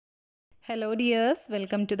Hello dears,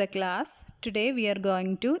 welcome to the class. Today we are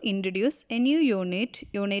going to introduce a new unit.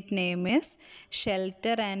 Unit name is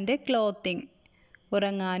Shelter and Clothing.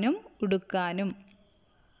 ഉറങ്ങാനും ഉടുക്കാനും.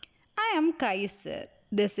 I am Kaiser.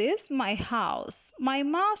 This is my house. My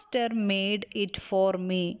master made it for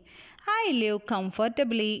me. I live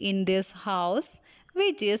comfortably in this house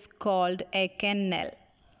which is called a kennel.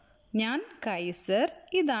 ഞാൻ Kaiser,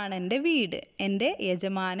 ഇതാണ് എൻ്റെ വീട്. എൻ്റെ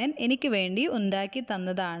യജമാനൻ എനിക്ക് വേണ്ടി ഉണ്ടാക്കി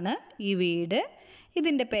തന്നതാണ് ഈ വീട്.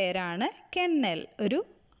 ഇതിൻ്റെ പേരാണ് കെന്നൽ. ഒരു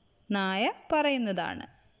നായ പറയുന്നതാണ്.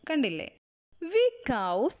 കണ്ടില്ലേ? We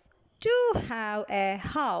cows to have a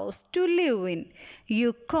house to live in.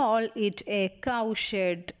 You call it a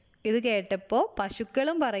cowshed. ഇത് കേട്ടപ്പോൾ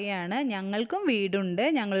പശുക്കളും പറയാണ് ഞങ്ങൾക്കും വീടുണ്ട്.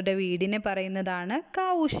 ഞങ്ങളുടെ വീടിനെ പറയുന്നതാണ്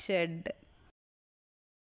cowshed.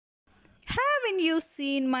 Haven't you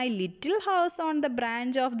seen my little house on the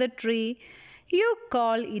branch of the tree? You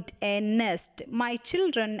call it a nest. My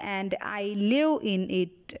children and I live in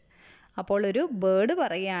it. അപ്പോൾ ഒരു ബേർഡ്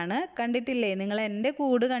പറയാണ്, കണ്ടിട്ടില്ലേ, നിങ്ങൾ എൻ്റെ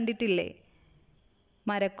കൂട് കണ്ടിട്ടില്ലേ?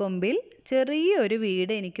 മരക്കൊമ്പിൽ ചെറിയൊരു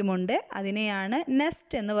വീട് എനിക്കുമുണ്ട്. അതിനെയാണ്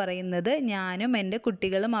നെസ്റ്റ് എന്ന് പറയുന്നത്. ഞാനും എൻ്റെ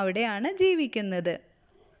കുട്ടികളും അവിടെയാണ് ജീവിക്കുന്നത്.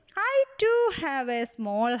 I too have a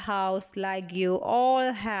small house like you all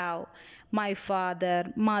have. My father,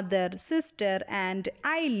 mother, sister and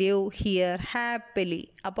I live here happily.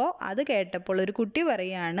 അപ്പോൾ അത് കേട്ടപ്പോൾ ഒരു കുട്ടി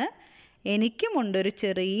പറയാണ്, എനിക്കുമുണ്ടൊരു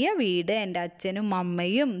ചെറിയ വീട്. എൻ്റെ അച്ഛനും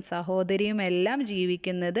അമ്മയും സഹോദരിയും എല്ലാം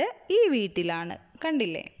ജീവിക്കുന്നത് ഈ വീട്ടിലാണ്.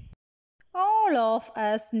 കണ്ടില്ലേ? All of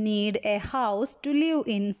us need a house to live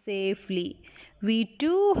in safely. We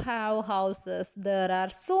too have houses. There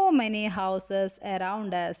are so many houses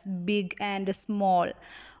around us, big and small.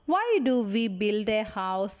 Why do we build a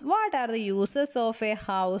house? What are the uses of a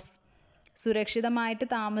house? സുരക്ഷിതമായിട്ട്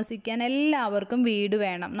താമസിക്കാൻ എല്ലാവർക്കും വീട്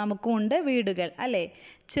വേണം. നമുക്കുമുണ്ട് വീടുകൾ, അല്ലേ?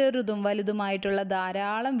 ചെറുതും വലുതുമായിട്ടുള്ള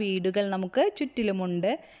ധാരാളം വീടുകൾ നമുക്ക്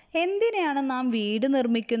ചുറ്റിലുമുണ്ട്. എന്തിനാണ് നാം വീട്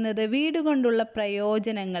നിർമ്മിക്കുന്നത്? വീട് കൊണ്ടുള്ള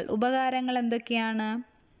പ്രയോജനങ്ങൾ, ഉപകാരങ്ങൾ എന്തൊക്കെയാണ്?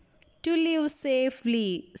 ടു ലിവ് സേഫ്ലി,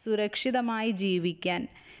 സുരക്ഷിതമായി ജീവിക്കാൻ.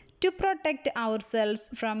 To protect our selves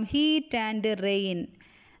from heat and rain,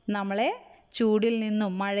 നമ്മളെ ചൂടിൽ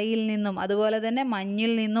നിന്നും മഴയിൽ നിന്നും അതുപോലെ തന്നെ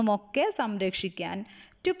മഞ്ഞിൽ നിന്നുമൊക്കെ സംരക്ഷിക്കാൻ.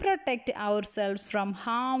 To protect our selves from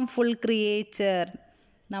harmful creature,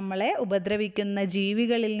 നമ്മളെ ഉപദ്രവിക്കുന്ന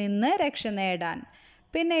ജീവികളിൽ നിന്ന് രക്ഷ നേടാൻ.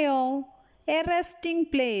 പിന്നെയോ എ റെസ്റ്റിംഗ്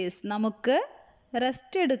പ്ലേസ്, നമുക്ക്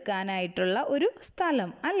റെസ്റ്റ് എടുക്കാനായിട്ടുള്ള ഒരു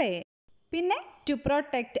സ്ഥലം, അല്ലേ? പിന്നെ to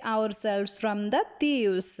protect our selves from the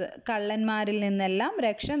thieves, കള്ളന്മാരിൽ നിന്നെല്ലാം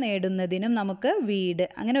രക്ഷ നേടുന്നതിനും നമുക്ക് വീട്.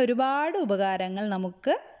 അങ്ങനെ ഒരുപാട് ഉപകാരങ്ങൾ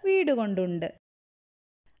നമുക്ക് വീട് കൊണ്ടുണ്ട്.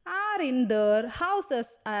 Are in their houses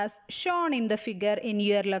as shown in the figure in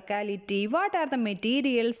your locality? What are the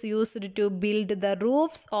materials used to build the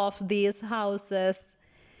roofs of these houses?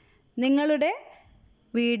 നിങ്ങളുടെ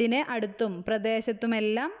വീടിന് അടുത്തും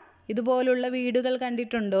പ്രദേശത്തുമെല്ലാം ഇതുപോലുള്ള വീടുകൾ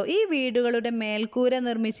കണ്ടിട്ടുണ്ടോ? ഈ വീടുകളുടെ മേൽക്കൂര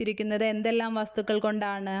നിർമ്മിച്ചിരിക്കുന്നത് എന്തെല്ലാം വസ്തുക്കൾ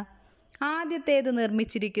കൊണ്ടാണ്? ആദ്യത്തേത്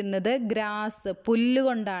നിർമ്മിച്ചിരിക്കുന്നത് ഗ്രാസ്,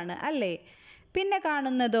 പുല്ലുകൊണ്ടാണ്, അല്ലേ? പിന്നെ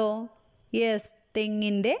കാണുന്നതോ യെസ്,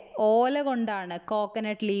 തെങ്ങിൻ്റെ ഓല കൊണ്ടാണ്,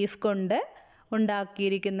 കോക്കനട്ട് ലീഫ് കൊണ്ട്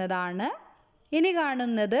ഉണ്ടാക്കിയിരിക്കുന്നതാണ്. ഇനി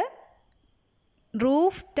കാണുന്നത്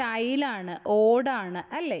റൂഫ് ടൈലാണ്, ഓടാണ്,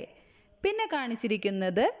 അല്ലേ? പിന്നെ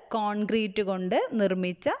കാണിച്ചിരിക്കുന്നത് കോൺക്രീറ്റ് കൊണ്ട്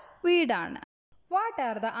നിർമ്മിച്ച വീടാണ്. What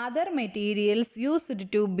are the other materials used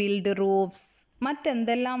to build roofs?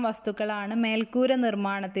 മറ്റെന്തെല്ലാം വസ്തുക്കളാണ് മേൽക്കൂര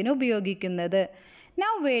നിർമ്മാണത്തിന് ഉപയോഗിക്കുന്നത്?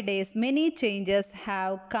 Nowadays, many changes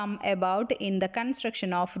have come about in the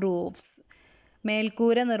construction of roofs.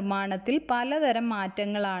 മേൽക്കൂര നിർമ്മാണത്തിൽ പലതരം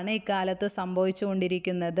മാറ്റങ്ങളാണ് ഇക്കാലത്ത്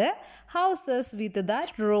സംഭവിച്ചുകൊണ്ടിരിക്കുന്നത്. Houses with the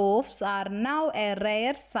roofs are now A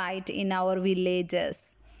rare site in our villages.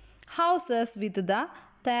 Houses with the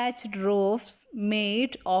thatched roofs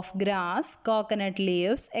made of grass, coconut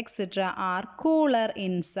leaves, etc. are cooler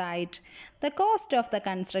inside. The cost of the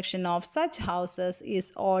construction of such houses is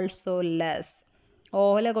also less.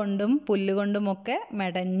 ഓല കൊണ്ടും പുല്ലുകൊണ്ടുമൊക്കെ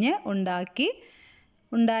മെടഞ്ഞ്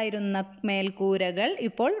ഉണ്ടായിരുന്ന മേൽക്കൂരകൾ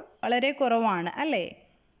ഇപ്പോൾ വളരെ കുറവാണ്, അല്ലേ?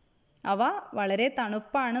 അവ വളരെ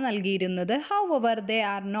തണുപ്പാണ് നൽകിയിരുന്നത്. However, they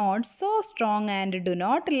are not so strong and do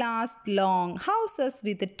not last long. Houses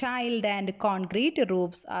with tiled and concrete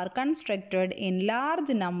roofs are constructed in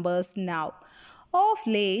large numbers now. Of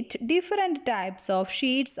late, different types of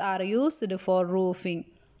sheets are used for roofing.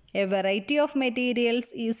 A variety of materials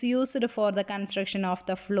is used for the construction of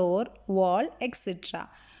the floor, wall, etc.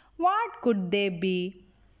 What could they be?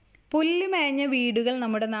 പുല്ല് മേഞ്ഞ വീടുകൾ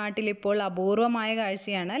നമ്മുടെ നാട്ടിലിപ്പോൾ അപൂർവമായ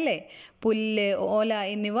കാഴ്ചയാണ്, അല്ലേ? പുല്ല്, ഓല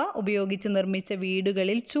എന്നിവ ഉപയോഗിച്ച് നിർമ്മിച്ച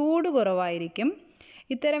വീടുകളിൽ ചൂട് കുറവായിരിക്കും.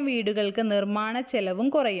 ഇത്തരം വീടുകൾക്ക് നിർമ്മാണ ചെലവും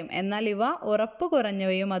കുറയും. എന്നാൽ ഇവ ഉറപ്പ്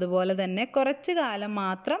കുറഞ്ഞവയും അതുപോലെ തന്നെ കുറച്ചു കാലം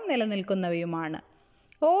മാത്രം നിലനിൽക്കുന്നവയുമാണ്.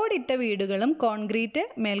 ഓടിട്ട വീടുകളും കോൺക്രീറ്റ്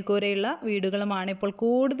മേൽക്കൂരയുള്ള വീടുകളുമാണ് ഇപ്പോൾ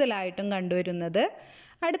കൂടുതലായിട്ടും കണ്ടുവരുന്നത്.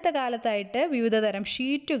 അടുത്ത കാലത്തായിട്ട് വിവിധതരം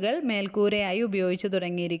ഷീറ്റുകൾ മേൽക്കൂരയായി ഉപയോഗിച്ചു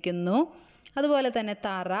തുടങ്ങിയിരിക്കുന്നു. അതുപോലെ തന്നെ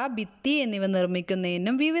തറ, ഭിത്തി എന്നിവ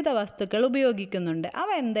നിർമ്മിക്കുന്നതിനും വിവിധ വസ്തുക്കൾ ഉപയോഗിക്കുന്നുണ്ട്. അവ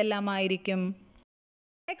എന്തെല്ലാമായിരിക്കും?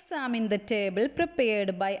 Examine the table prepared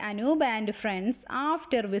by Anoop and friends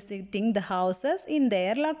after visiting the houses in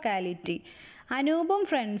their locality. അനൂപും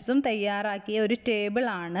ഫ്രണ്ട്സും തയ്യാറാക്കിയ ഒരു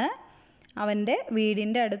ടേബിളാണ് അവൻ്റെ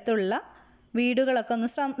വീടിൻ്റെ അടുത്തുള്ള വീടുകളൊക്കെ ഒന്ന്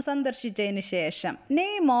സന്ദർശിച്ചതിന് ശേഷം.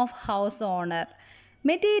 Name of house owner,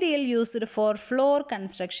 material used for floor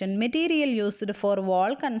construction, material used for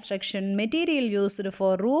wall construction, material used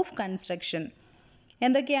for roof construction.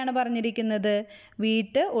 എന്തൊക്കെയാണ് പറഞ്ഞിരിക്കുന്നത്?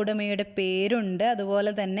 വീട്ട് ഉടമയുടെ പേരുണ്ട്.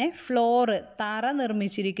 അതുപോലെ തന്നെ ഫ്ലോറ്, തറ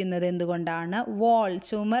നിർമ്മിച്ചിരിക്കുന്നത് എന്തുകൊണ്ടാണ്, വാൾ,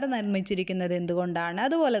 ചുമർ നിർമ്മിച്ചിരിക്കുന്നത് എന്തുകൊണ്ടാണ്,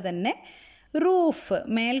 അതുപോലെ തന്നെ റൂഫ്,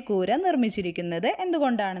 മേൽക്കൂര നിർമ്മിച്ചിരിക്കുന്നത്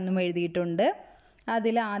എന്തുകൊണ്ടാണെന്നും എഴുതിയിട്ടുണ്ട്.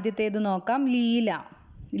 അതിൽ ആദ്യത്തേത് നോക്കാം.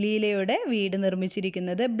 ലീലയുടെ വീട്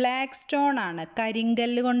നിർമ്മിച്ചിരിക്കുന്നത് ബ്ലാക്ക് സ്റ്റോൺ ആണ്,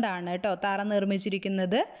 കരിങ്കല്ല് കൊണ്ടാണ് കേട്ടോ തറ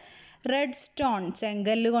നിർമ്മിച്ചിരിക്കുന്നത്. റെഡ് സ്റ്റോൺ,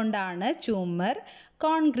 ചെങ്കല്ല് കൊണ്ടാണ് ചുമർ.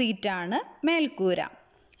 കോൺക്രീറ്റ് ആണ് മേൽക്കൂര.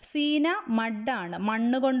 സീന മഡാണ്,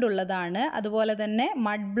 മണ്ണ് കൊണ്ടുള്ളതാണ്. അതുപോലെ തന്നെ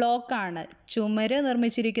മഡ് ബ്ലോക്ക് ആണ്, ചുമര്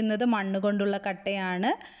നിർമ്മിച്ചിരിക്കുന്നത് മണ്ണ് കൊണ്ടുള്ള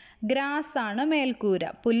കട്ടയാണ്. ഗ്രാസ് ആണ് മേൽക്കൂര,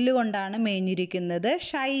 പുല്ലുകൊണ്ടാണ് മേഞ്ഞിരിക്കുന്നത്.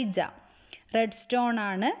 ഷൈജ റെഡ് സ്റ്റോൺ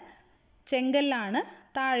ആണ്, ചെങ്കല്ലാണ്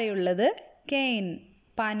താഴെയുള്ളത്. കെയിൻ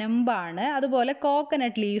പനമ്പാണ്. അതുപോലെ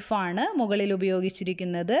കോക്കനട്ട് ലീഫാണ് മുകളിൽ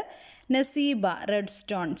ഉപയോഗിച്ചിരിക്കുന്നത്. നസീബ റെഡ്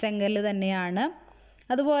സ്റ്റോൺ, ചെങ്കല്ല് തന്നെയാണ്.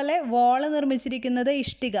 അതുപോലെ വാള് നിർമ്മിച്ചിരിക്കുന്നത്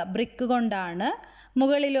ഇഷ്ടിക, ബ്രിക്ക് കൊണ്ടാണ്.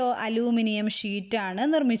 മുകളിലോ അലൂമിനിയം ഷീറ്റാണ്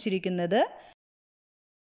നിർമ്മിച്ചിരിക്കുന്നത്.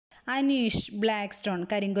 അനീഷ് ബ്ലാക്ക് സ്റ്റോൺ,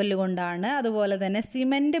 കരിങ്കല്ല് കൊണ്ടാണ്. അതുപോലെ തന്നെ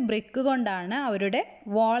സിമൻറ്റ് ബ്രിക്ക് കൊണ്ടാണ് അവരുടെ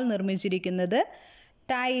വാൾ നിർമ്മിച്ചിരിക്കുന്നത്.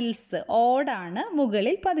 ടൈൽസ്, ഓടാണ്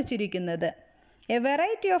മുകളിൽ പതിച്ചിരിക്കുന്നത്. A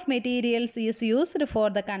variety of materials is used for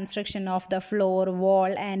the construction of the floor,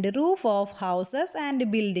 wall and roof of houses and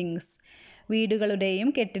buildings. വീടുകളുടെയും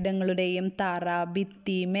കെട്ടിടങ്ങളുടെയും തറ,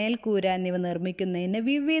 ഭിത്തി, മേൽക്കൂര എന്നിവ നിർമ്മിക്കുന്നതിന്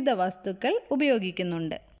വിവിധ വസ്തുക്കൾ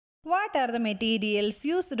ഉപയോഗിക്കുന്നുണ്ട്. What are the materials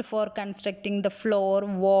used for constructing the floor,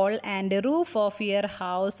 wall and roof of your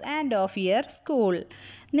house and of your school?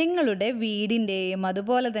 നിങ്ങളുടെ വീടിൻ്റെയും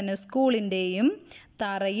അതുപോലെ തന്നെ സ്കൂളിൻ്റെയും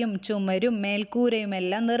തറയും ചുമരും മേൽക്കൂരയും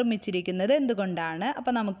എല്ലാം നിർമ്മിച്ചിരിക്കുന്നത് എന്തുകൊണ്ടാണ്?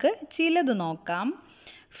 അപ്പോൾ നമുക്ക് ചിലത് നോക്കാം.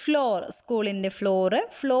 ഫ്ലോർ, സ്കൂളിൻ്റെ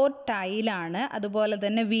ഫ്ലോർ ടൈലാണ്. അതുപോലെ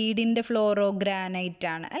തന്നെ വീടിൻ്റെ ഫ്ലോറോ ഗ്രാനൈറ്റ്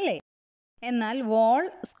ആണ് അല്ലേ. എന്നാൽ വാൾ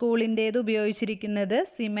സ്കൂളിൻ്റേത് ഉപയോഗിച്ചിരിക്കുന്നത്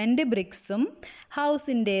സിമൻറ്റ് ബ്രിക്സും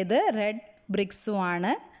ഹൗസിൻ്റേത് റെഡ്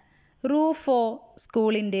ബ്രിക്സുമാണ്. റൂഫോ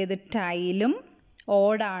സ്കൂളിൻ്റേത് ടൈലും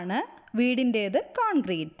ഓടാണ്. വീടിൻ്റേത്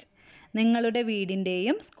കോൺക്രീറ്റ്. നിങ്ങളുടെ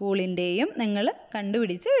വീടിൻ്റെയും സ്കൂളിൻ്റെയും നിങ്ങൾ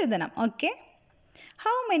കണ്ടുപിടിച്ച് എഴുതണം. Okay.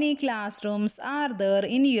 How many class rooms are there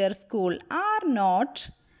in your school? Are not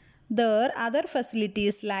there other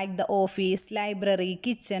facilities like the office, library,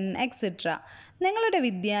 kitchen etcetera? നിങ്ങളുടെ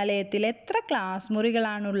വിദ്യാലയത്തിൽ എത്ര ക്ലാസ്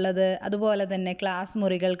മുറികളാണുള്ളത്? അതുപോലെ തന്നെ ക്ലാസ്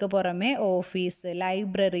മുറികൾക്ക് പുറമെ ഓഫീസ്,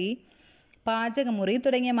 ലൈബ്രറി, പാചകമുറി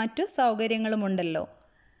തുടങ്ങിയ മറ്റു സൗകര്യങ്ങളുമുണ്ടല്ലോ.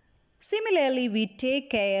 Similarly, we take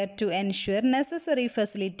care to ensure necessary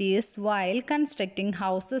facilities while constructing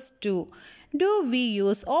houses too. Do we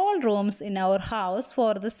use all rooms in our house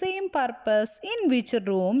for the same purpose? In which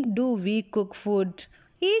room do we cook food?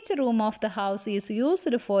 Each room of the house is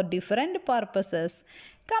used for different purposes.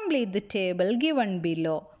 Complete the table given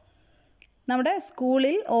below. നമ്മുടെ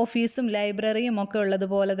സ്കൂളിൽ ഓഫീസും ലൈബ്രറിയും ഒക്കെ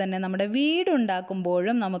ഉള്ളതുപോലെ തന്നെ നമ്മുടെ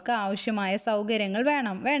വീടുണ്ടാക്കുമ്പോഴും നമുക്ക് ആവശ്യമായ സൗകര്യങ്ങൾ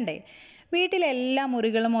വേണ്ടേ? വീട്ടിലെല്ലാ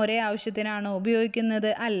മുറികളും ഒരേ ആവശ്യത്തിനാണോ ഉപയോഗിക്കുന്നത്?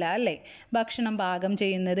 അല്ലേ. ഭക്ഷണം പാകം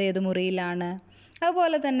ചെയ്യുന്നത് ഏത് മുറിയിലാണ്?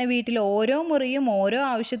 അതുപോലെ തന്നെ വീട്ടിൽ ഓരോ മുറിയും ഓരോ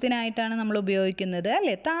ആവശ്യത്തിനായിട്ടാണ് നമ്മൾ ഉപയോഗിക്കുന്നത്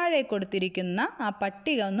അല്ലേ. താഴെ കൊടുത്തിരിക്കുന്ന ആ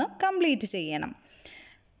പട്ടിക ഒന്ന് കംപ്ലീറ്റ് ചെയ്യണം.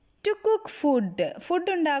 ടു കുക്ക്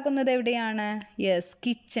ഫുഡ് ഉണ്ടാക്കുന്നത് എവിടെയാണ്? യെസ്,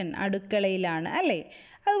 കിച്ചൺ, അടുക്കളയിലാണ് അല്ലേ.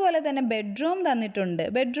 അതുപോലെ തന്നെ ബെഡ്റൂം തന്നിട്ടുണ്ട്.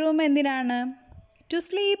 ബെഡ്റൂം എന്തിനാണ്? ടു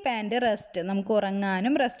സ്ലീപ്പ് ആൻഡ് റെസ്റ്റ്, നമുക്ക്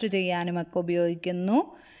ഉറങ്ങാനും റെസ്റ്റ് ചെയ്യാനും ഒക്കെ ഉപയോഗിക്കുന്നു.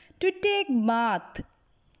 ടു ടേക്ക് ബാത്ത്,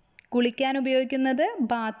 കുളിക്കാൻ ഉപയോഗിക്കുന്നത്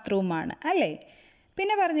ബാത്റൂമാണ് അല്ലേ.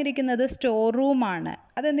 പിന്നെ പറഞ്ഞിരിക്കുന്നത് സ്റ്റോർ റൂമാണ്.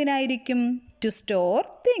 അതെന്തിനായിരിക്കും? To store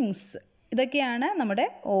things. ഇതൊക്കെയാണ് നമ്മുടെ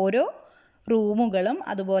ഓരോ റൂമുകളും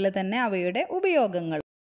അതുപോലെ തന്നെ അവയുടെ ഉപയോഗങ്ങളും.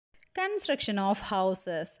 Construction of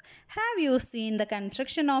houses. Have you seen the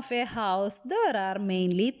construction of a house? There are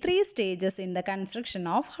mainly 3 stages in the construction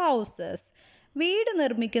of houses. വീട്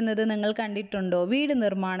നിർമ്മിക്കുന്നത് നിങ്ങൾ കണ്ടിട്ടുണ്ടോ? വീട്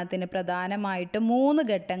നിർമ്മാണത്തിന് പ്രധാനമായിട്ടും 3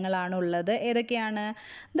 ഘട്ടങ്ങളാണുള്ളത്. ഏതൊക്കെയാണ്?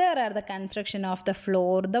 There are the construction of the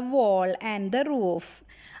floor, the wall and the roof.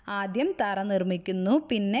 ആദ്യം തറ നിർമ്മിക്കുന്നു,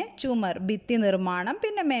 പിന്നെ ചുമർ ഭിത്തി നിർമ്മാണം,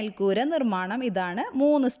 പിന്നെ മേൽക്കൂര നിർമ്മാണം. ഇതാണ്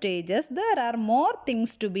 3 stages. There are more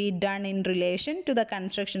things to be done in relation to the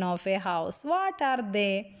construction of A house. What are they?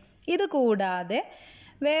 ഇത് കൂടാതെ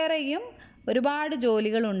വേറെയും ഒരുപാട്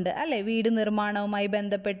ജോലികളുണ്ട് അല്ലേ വീട് നിർമ്മാണവുമായി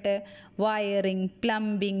ബന്ധപ്പെട്ട്. Wiring,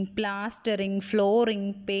 plumbing, plastering, flooring,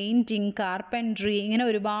 painting, carpentry, ഇങ്ങനെ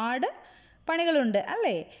ഒരുപാട് പണികളുണ്ട്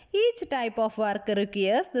അല്ലേ. Each type of work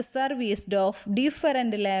requires the service of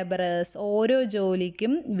different labourers. ഓരോ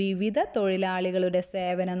ജോലിക്കും വിവിധ തൊഴിലാളികളുടെ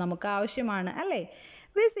സേവനം നമുക്ക് ആവശ്യമാണ് അല്ലേ.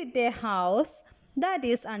 Visit A house that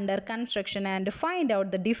is under construction and find out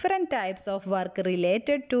the different types of work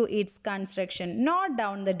related to its construction. Note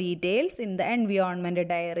down the details in the environment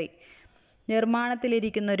diary.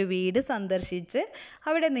 നിർമ്മാണത്തിലിരിക്കുന്ന ഒരു വീട് സന്ദർശിച്ച്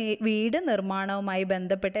അവിടെ വീട് നിർമ്മാണവുമായി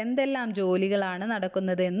ബന്ധപ്പെട്ട് എന്തെല്ലാം ജോലികളാണ്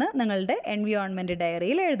നടക്കുന്നതെന്ന് നിങ്ങളുടെ എൻവയോൺമെൻറ്റ്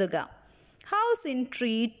ഡയറിയിൽ എഴുതുക. House in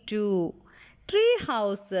tree 2. Tree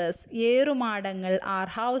houses, ഏറുമാടങ്ങൾ, are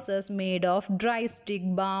houses made of dry stick,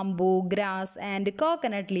 bamboo, grass and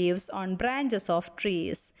coconut leaves on branches of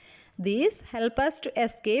trees. These help us to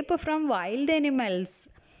escape from wild animals.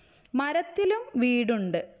 മരത്തിലും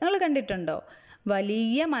വീടുണ്ട്, നിങ്ങൾ കണ്ടിട്ടുണ്ടോ?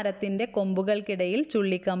 വലിയ മരത്തിൻ്റെ കൊമ്പുകൾക്കിടയിൽ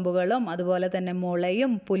ചുള്ളിക്കമ്പുകളും അതുപോലെ തന്നെ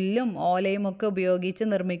മുളയും പുല്ലും ഓലയും ഒക്കെ ഉപയോഗിച്ച്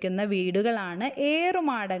നിർമ്മിക്കുന്ന വീടുകളാണ്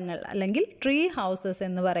ഏറുമാടങ്ങൾ അല്ലെങ്കിൽ ട്രീ ഹൗസസ്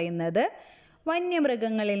എന്ന് പറയുന്നത്.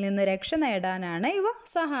 വന്യമൃഗങ്ങളിൽ നിന്ന് രക്ഷ നേടാനാണ് ഇവ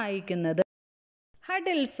സഹായിക്കുന്നത്.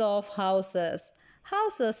 Hurdles of houses.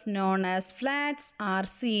 Houses known as flats are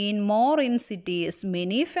seen more in cities.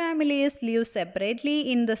 Many families live separately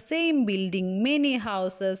in the same building. Many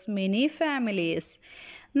houses, many families.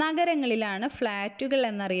 നഗരങ്ങളിലാണ് ഫ്ലാറ്റുകൾ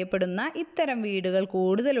എന്നറിയപ്പെടുന്ന ഇത്തരം വീടുകൾ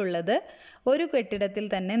കൂടുതലുള്ളത്. ഒരു കെട്ടിടത്തിൽ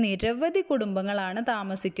തന്നെ നിരവധി കുടുംബങ്ങളാണ്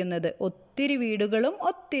താമസിക്കുന്നത്. ഒത്തിരി വീടുകളും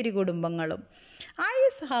ഒത്തിരി കുടുംബങ്ങളും.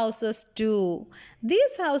 Ice houses too.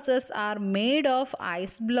 These houses are made of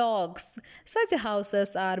ice blocks. Such houses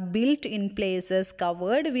are built in places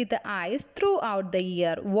covered with ice throughout the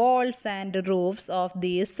year. Walls and roofs of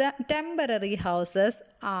these temporary houses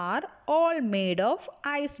are all made of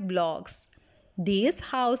ice blocks. These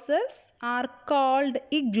houses are called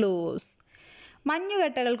igloos.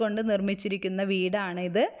 മഞ്ഞുകട്ടകൾ കൊണ്ട് നിർമ്മിച്ചിരിക്കുന്ന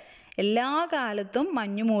വീടാണിത്. എല്ലാ കാലത്തും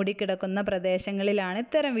മഞ്ഞു മൂടിക്കിടക്കുന്ന പ്രദേശങ്ങളിലാണ്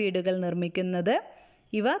ഇത്തരം വീടുകൾ നിർമ്മിക്കുന്നത്.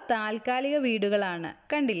 ഇവ താൽക്കാലിക വീടുകളാണ്.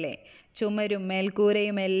 കണ്ടില്ലേ, ചുമരും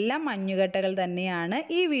മേൽക്കൂരയും എല്ലാം മഞ്ഞുകട്ടകൾ തന്നെയാണ്.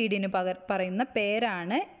 ഈ വീടിന് പറയുന്ന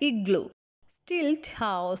പേരാണ് igloo. Stilt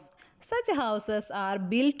house. Such houses are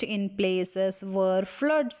built in places where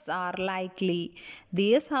floods are likely.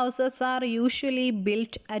 These houses are usually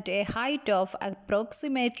built at a height of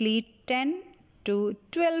approximately 10 to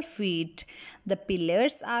 12 feet. The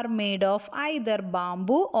pillars are made of either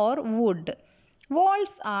bamboo or wood.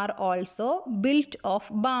 Walls are also built of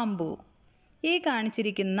bamboo. ഈ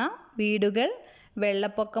കാണിച്ചിരിക്കുന്ന വീടുകൾ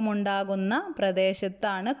വെള്ളപ്പൊക്കമുണ്ടാകുന്ന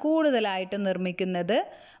പ്രദേശത്താണ് കൂടുതലായിട്ട് നിർമ്മിക്കുന്നത്.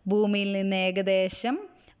 ഭൂമിയിൽ നിന്ന് ഏകദേശം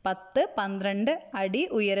 10-12 അടി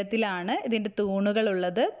ഉയരത്തിലാണ് ഇതിൻ്റെ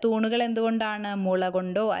തൂണുകളുള്ളത്. തൂണുകൾ എന്തുകൊണ്ടാണ്? മുള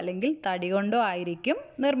കൊണ്ടോ അല്ലെങ്കിൽ തടി കൊണ്ടോ ആയിരിക്കും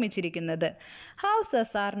നിർമ്മിച്ചിരിക്കുന്നത്.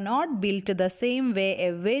 Houses are not built the same way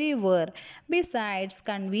everywhere. Besides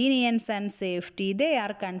convenience and safety, they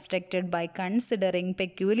are constructed by considering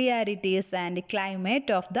peculiarities and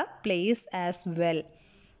climate of the place as well.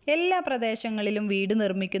 എല്ലാ പ്രദേശങ്ങളിലും വീട്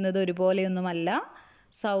നിർമ്മിക്കുന്നത് ഒരുപോലെയൊന്നുമല്ല.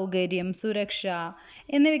 സൗകര്യം, സുരക്ഷ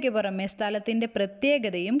എന്നിവയ്ക്ക് പുറമെ സ്ഥലത്തിൻ്റെ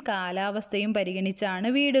പ്രത്യേകതയും കാലാവസ്ഥയും പരിഗണിച്ചാണ്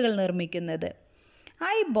വീടുകൾ നിർമ്മിക്കുന്നത്.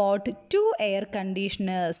 I bought 2 air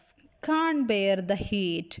conditioners. Can't bear the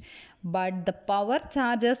heat. But the power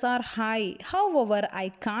charges are high. However,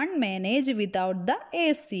 I can't manage without the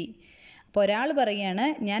AC. അപ്പോൾ ഒരാൾ പറയാണ്,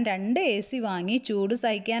 ഞാൻ 2 AC വാങ്ങി, ചൂട്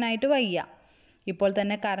സഹിക്കാനായിട്ട് വയ്യ. ഇപ്പോൾ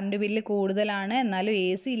തന്നെ കറണ്ട് ബില്ല് കൂടുതലാണ്, എന്നാലും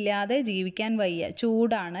AC ഇല്ലാതെ ജീവിക്കാൻ വയ്യ,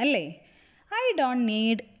 ചൂടാണ് അല്ലേ. I don't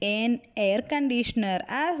need an air conditioner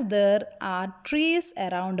as there are trees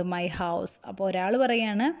around my house. അപ്പോൾ ഒരാൾ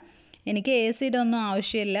പറയാണ്, എനിക്ക് AC ഒന്നും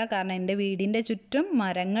ആവശ്യമില്ല, കാരണം എൻ്റെ വീടിൻ്റെ ചുറ്റും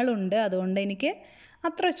മരങ്ങളുണ്ട്, അതുകൊണ്ട് എനിക്ക്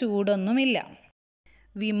അത്ര ചൂടൊന്നുമില്ല.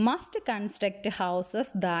 We must construct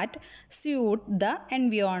houses that suit the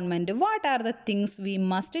environment. What are the things we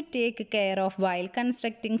must take care of while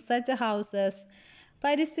constructing such houses?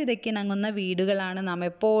 പരിസ്ഥിതിക്ക് ഇണങ്ങുന്ന വീടുകളാണ് നാം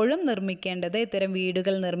എപ്പോഴും നിർമ്മിക്കേണ്ടത്. ഇത്തരം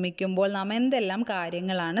വീടുകൾ നിർമ്മിക്കുമ്പോൾ നാം എന്തെല്ലാം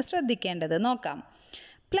കാര്യങ്ങളാണ് ശ്രദ്ധിക്കേണ്ടത് നോക്കാം.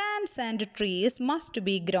 Plants and trees must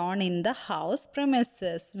be grown in the house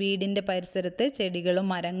premises. വീടിൻ്റെ പരിസരത്ത് ചെടികളും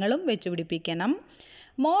മരങ്ങളും വെച്ചുപിടിപ്പിക്കണം.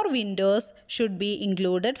 More windows should be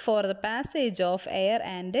included for the passage of air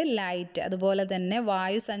and light. അതുപോലെ തന്നെ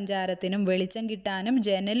വായു സഞ്ചാരത്തിനും വെളിച്ചം കിട്ടാനും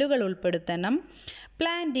ജനലുകൾ ഉൾപ്പെടുത്തണം.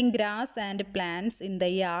 Planting grass and plants in the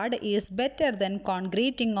yard is better than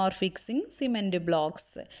concreting or fixing cement blocks.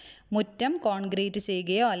 മുറ്റം കോൺക്രീറ്റ്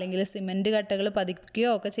ചെയ്യുകയോ അല്ലെങ്കിൽ സിമൻറ്റ് കട്ടകൾ പതിക്കുകയോ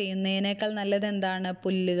ഒക്കെ ചെയ്യുന്നതിനേക്കാൾ നല്ലത് എന്താണ്?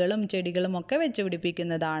 പുല്ലുകളും ചെടികളും ഒക്കെ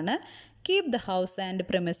വെച്ചുപിടിപ്പിക്കുന്നതാണ്. Keep the house and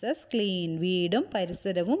premises clean. വീടും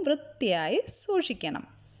പരിസരവും വൃത്തിയായി സൂക്ഷിക്കണം.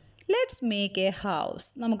 Let's make A house.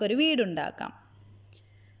 നമുക്കൊരു വീടുണ്ടാക്കാം.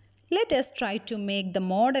 Let us try to make the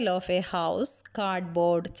model of a house.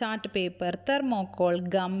 Cardboard, chart paper, thermocol,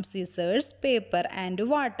 gum, scissors, paper and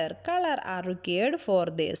water color are required for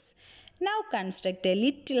this. Now construct a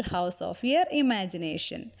little house of your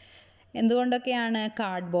imagination. എന്തുകൊണ്ടൊക്കെയാണ്?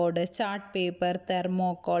 Cardboard, chart paper,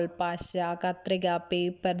 thermocol, പശ, കത്രിക,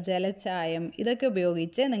 paper, ജലച്ചായം ഇതൊക്കെ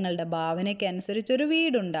ഉപയോഗിച്ച് നിങ്ങളുടെ ഭാവനയ്ക്കനുസരിച്ചൊരു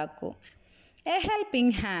വീടുണ്ടാക്കൂ. A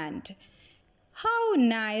helping hand. How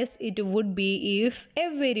nice it would be if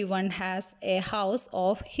everyone has a house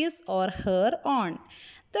of his or her own.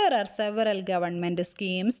 There are several government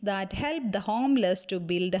schemes that help the homeless to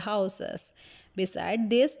build houses. Besides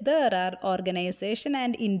this, there are organizations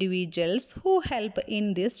and individuals who help in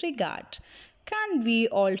this regard. Can't we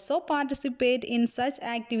also participate in such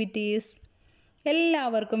activities?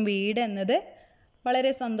 എല്ലാവർക്കും വീട് എന്നത് വളരെ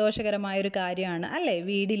സന്തോഷകരമായൊരു കാര്യമാണ് അല്ലേ?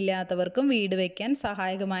 വീടില്ലാത്തവർക്കും വീട് വയ്ക്കാൻ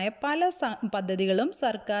സഹായകമായ പല പദ്ധതികളും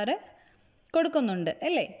സർക്കാർ കൊടുക്കുന്നുണ്ട്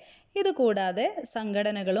അല്ലേ? ഇതുകൂടാതെ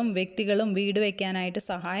സംഘടനകളും വ്യക്തികളും വീട് വയ്ക്കാനായിട്ട്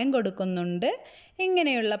സഹായം കൊടുക്കുന്നുണ്ട്.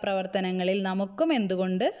 ഇങ്ങനെയുള്ള പ്രവർത്തനങ്ങളിൽ നമുക്കും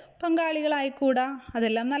എന്തുകൊണ്ട് പങ്കാളികളായിക്കൂടാ?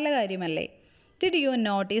 അതെല്ലാം നല്ല കാര്യമല്ലേ? Did you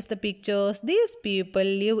notice the pictures? These people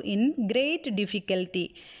live in great difficulty.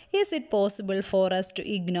 Is it possible for us to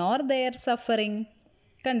ignore their suffering?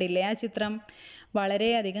 കണ്ടില്ലേ ആ ചിത്രം?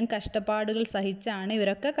 വളരെയധികം കഷ്ടപ്പാടുകൾ സഹിച്ചാണ്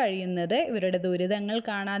ഇവരൊക്കെ കഴിയുന്നത്. ഇവരുടെ ദുരിതങ്ങൾ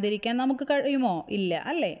കാണാതിരിക്കാൻ നമുക്ക് കഴിയുമോ? ഇല്ല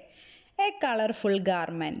അല്ലേ? A colourful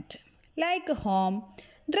garment like home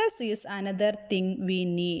dress is another thing we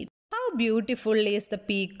need. How beautiful is the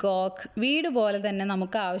peacock. വീട് പോലെ തന്നെ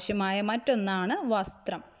നമുക്ക് ആവശ്യമായ മറ്റൊന്നാണ്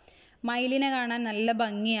വസ്ത്രം. മയിലിനെ കാണാൻ നല്ല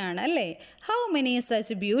ഭംഗിയാണ് അല്ലേ? How many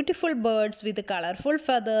such beautiful birds with colourful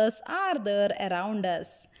feathers are there around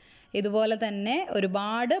us. ഇതുപോലെ തന്നെ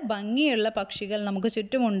ഒരുപാട് ഭംഗിയുള്ള പക്ഷികൾ നമുക്ക്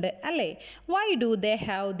ചുറ്റുമുണ്ട് അല്ലേ? Why do they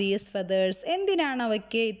have these feathers. എന്തിനാണ്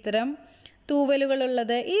അവയ്ക്ക് ഇത്തരം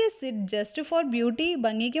തൂവലുകളുള്ളത്? Is it just for beauty.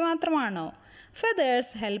 ഭംഗിക്ക് മാത്രമാണോ?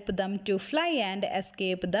 Feathers help them to fly and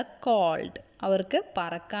escape the called. അവർക്ക്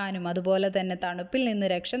പറക്കാനും അതുപോലെ തന്നെ തണുപ്പിൽ നിന്ന്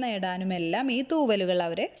രക്ഷ നേടാനുമെല്ലാം ഈ തൂവലുകൾ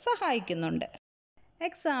അവരെ സഹായിക്കുന്നുണ്ട്.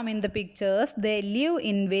 Examine the pictures. They live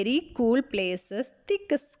in very cool places.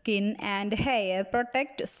 Thick skin and hair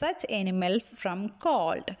protect such animals from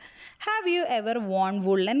cold. Have you ever worn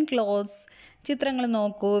woolen clothes? ചിത്രങ്ങൾ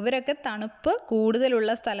നോക്കൂ. ഇവരൊക്കെ തണുപ്പ്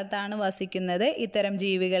കൂടുതലുള്ള സ്ഥലത്താണ് വസിക്കുന്നത്. ഇത്തരം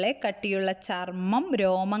ജീവികളെ കട്ടിയുള്ള ചർമ്മം,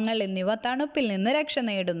 രോമങ്ങൾ എന്നിവ തണുപ്പിൽ നിന്ന് രക്ഷ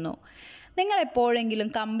നേടുന്നു. നിങ്ങൾ എപ്പോഴെങ്കിലും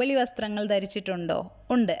കമ്പിളി വസ്ത്രങ്ങൾ ധരിച്ചിട്ടുണ്ടോ?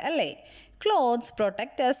 ഉണ്ട് അല്ലേ? Clothes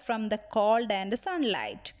protect us from the cold and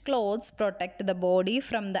sunlight. Clothes protect the body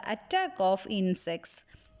from the attack of insects.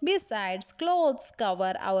 Besides, clothes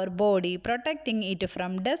cover our body, protecting it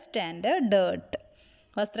from dust and dirt.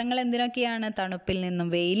 വസ്ത്രങ്ങൾ എന്തിനൊക്കെയാണ്? തണുപ്പിൽ നിന്നും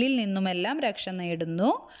വെയിലിൽ നിന്നുമെല്ലാം രക്ഷ നേടുന്നു.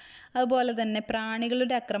 അതുപോലെ തന്നെ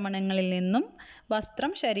പ്രാണികളുടെ ആക്രമണങ്ങളിൽ നിന്നും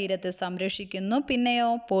വസ്ത്രം ശരീരത്തെ സംരക്ഷിക്കുന്നു.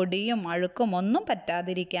 പിന്നെയോ പൊടിയും അഴുക്കും ഒന്നും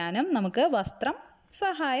പറ്റാതിരിക്കാനും നമുക്ക് വസ്ത്രം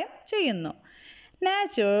സഹായം ചെയ്യുന്നു.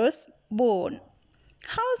 Nature's boon.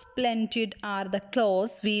 How splendid are the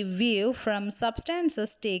clothes we weave from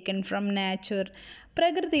substances taken from nature.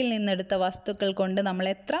 പ്രകൃതിയിൽ നിന്നെടുത്ത വസ്തുക്കൾ കൊണ്ട് നമ്മൾ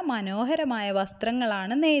എത്ര മനോഹരമായ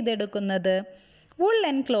വസ്ത്രങ്ങളാണ് നെയ്തെടുക്കുന്നത്.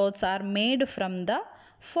 Woolen clothes are made from the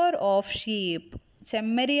fur of sheep.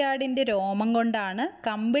 ചെമ്മരിയാടിൻ്റെ രോമം കൊണ്ടാണ്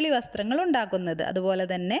കമ്പിളി വസ്ത്രങ്ങൾ ഉണ്ടാക്കുന്നത്. അതുപോലെ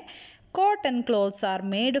തന്നെ cotton clothes are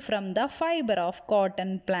made from the fibre of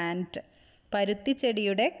cotton plant.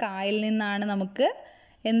 പരുത്തിച്ചെടിയുടെ കായിൽ നിന്നാണ് നമുക്ക്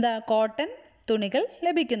കോട്ടൺ തുണികൾ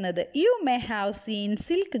ലഭിക്കുന്നത്. You may have seen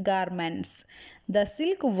silk garments. The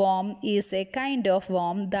silk warm is A kind of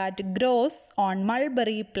warm that gross on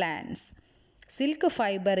mulberry plants. Silk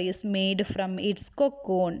fibre is made from it's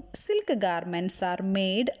cocoon. Silk garments are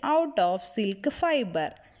made out of silk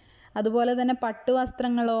fibre. അതുപോലെ തന്നെ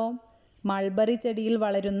പട്ടുവസ്ത്രങ്ങളോ? Mulberry ചെടിയിൽ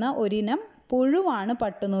വളരുന്ന ഒരിനം പുഴുവാണ്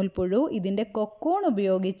പട്ടുനൂൽ പുഴു. ഇതിൻ്റെ cocoon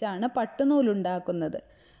ഉപയോഗിച്ചാണ് പട്ടുനൂലുണ്ടാക്കുന്നത്.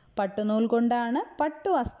 പട്ടുനൂൽ കൊണ്ടാണ്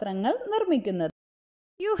പട്ടുവസ്ത്രങ്ങൾ നിർമ്മിക്കുന്നത്.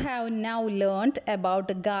 You have now learnt about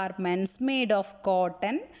garments made of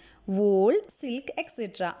cotton, wool, silk,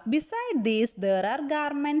 etc. Besides these, there are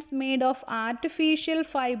garments made of artificial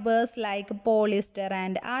fibers like polyester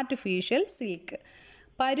and artificial silk.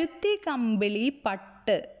 പരുത്തി, കമ്പിളി,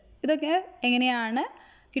 പട്ട് ഇതൊക്കെ എങ്ങനെയാണ്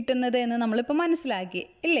കിട്ടുന്നത് എന്ന് നമ്മളിപ്പോൾ മനസ്സിലാക്കി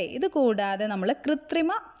ഇല്ലേ? ഇത് കൂടാതെ നമ്മൾ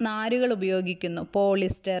കൃത്രിമ നാരുകൾ ഉപയോഗിക്കുന്നു.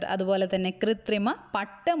 പോളിസ്റ്റർ, അതുപോലെ തന്നെ കൃത്രിമ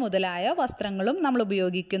പട്ട മുതലായ വസ്ത്രങ്ങളും നമ്മൾ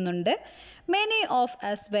ഉപയോഗിക്കുന്നുണ്ട്. Many of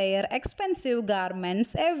us wear expensive garments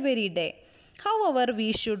every day. However, we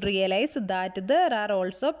should realize that there are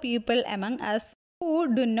also people among us who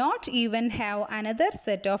do not even have another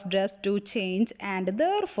set of dress to change and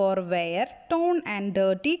therefore wear torn and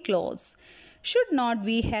dirty clothes. Should not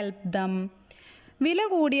we help them? വില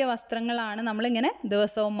കൂടിയ വസ്ത്രങ്ങളാണ് നമ്മളിങ്ങനെ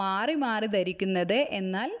ദിവസവും മാറി മാറി ധരിക്കുന്നത്.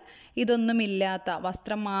 എന്നാൽ ഇതൊന്നുമില്ലാത്ത,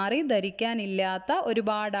 വസ്ത്രം മാറി ധരിക്കാനില്ലാത്ത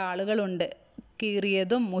ഒരുപാട് ആളുകളുണ്ട്.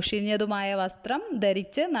 കീറിയതും മുഷിഞ്ഞതുമായ വസ്ത്രം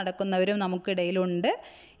ധരിച്ച് നടക്കുന്നവരും നമുക്കിടയിലുണ്ട്.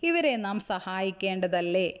 ഇവരെ നാം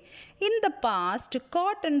സഹായിക്കേണ്ടതല്ലേ? In the past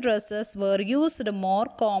cotton dresses were used more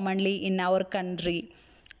commonly in our country.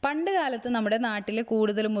 പണ്ട് കാലത്ത് നമ്മുടെ നാട്ടിൽ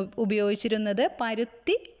കൂടുതലും ഉപയോഗിച്ചിരുന്നത്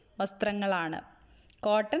പരുത്തി വസ്ത്രങ്ങളാണ്,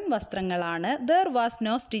 കോട്ടൺ വസ്ത്രങ്ങളാണ്. There was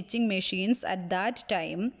no stitching machines at that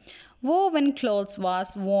time. Woven clothes was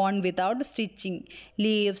worn without stitching.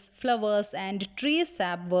 Leaves, flowers and tree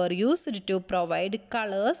sap were used to provide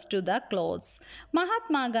colors to the clothes.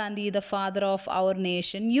 Mahatma Gandhi, the father of our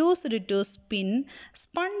nation, used to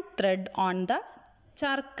spun thread on the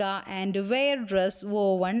charka and wear dress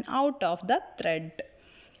woven out of the thread.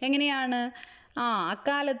 എങ്ങനെയാണ്?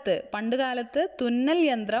 അക്കാലത്ത്, പണ്ട് കാലത്ത് തുന്നൽ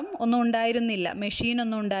യന്ത്രം ഒന്നും ഉണ്ടായിരുന്നില്ല,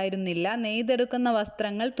 മെഷീനൊന്നും ഉണ്ടായിരുന്നില്ല. നെയ്തെടുക്കുന്ന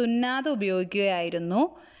വസ്ത്രങ്ങൾ തുന്നാതെ ഉപയോഗിക്കുകയായിരുന്നു.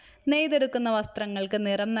 നെയ്തെടുക്കുന്ന വസ്ത്രങ്ങൾക്ക്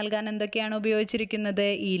നിറം നൽകാൻ എന്തൊക്കെയാണ് ഉപയോഗിച്ചിരിക്കുന്നത്?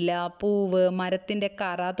 ഇല, പൂവ്, മരത്തിൻ്റെ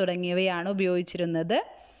കറ തുടങ്ങിയവയാണ് ഉപയോഗിച്ചിരുന്നത്.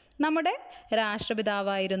 നമ്മുടെ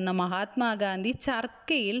രാഷ്ട്രപിതാവായിരുന്ന മഹാത്മാഗാന്ധി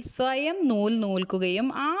ചർക്കയിൽ സ്വയം നൂൽ നൂൽക്കുകയും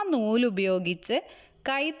ആ നൂൽ ഉപയോഗിച്ച്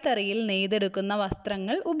കൈത്തറിയിൽ നെയ്തെടുക്കുന്ന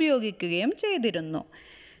വസ്ത്രങ്ങൾ ഉപയോഗിക്കുകയും ചെയ്തിരുന്നു.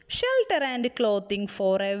 Shelter and clothing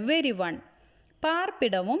for everyone.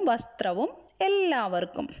 പാർപ്പിടവും വസ്ത്രവും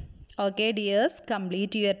എല്ലാവർക്കും. Okay dears,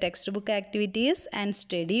 complete your textbook activities and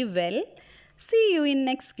study well. See you in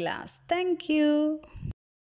next class. Thank you.